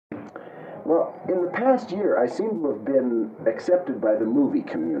Well, in the past year, I seem to have been accepted by the movie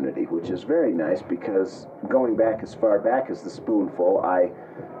community, which is very nice because going back as far back as the Spoonful, I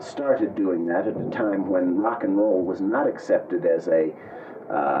started doing that at a time when rock and roll was not accepted as a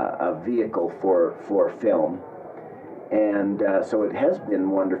vehicle for film. And so it has been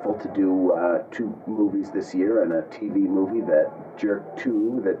wonderful to do 2 movies this year and a TV movie, that Jerk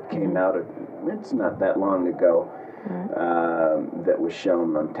 2, that came out, it's not that long ago, that was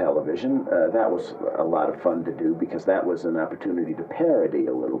shown on television. That was a lot of fun to do because that was an opportunity to parody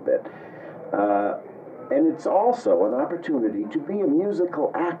a little bit. And it's also an opportunity to be a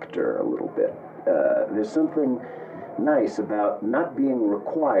musical actor a little bit. There's something nice about not being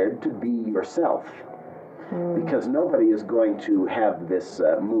required to be yourself. Because nobody is going to have this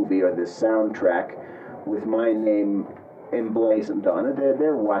movie or this soundtrack with my name emblazoned on it.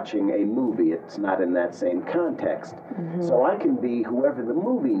 They're watching a movie. It's not in that same context. So I can be whoever the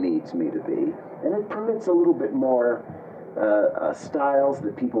movie needs me to be, and it permits a little bit more styles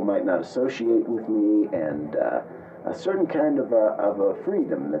that people might not associate with me, and a certain kind of a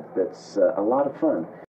freedom that's a lot of fun.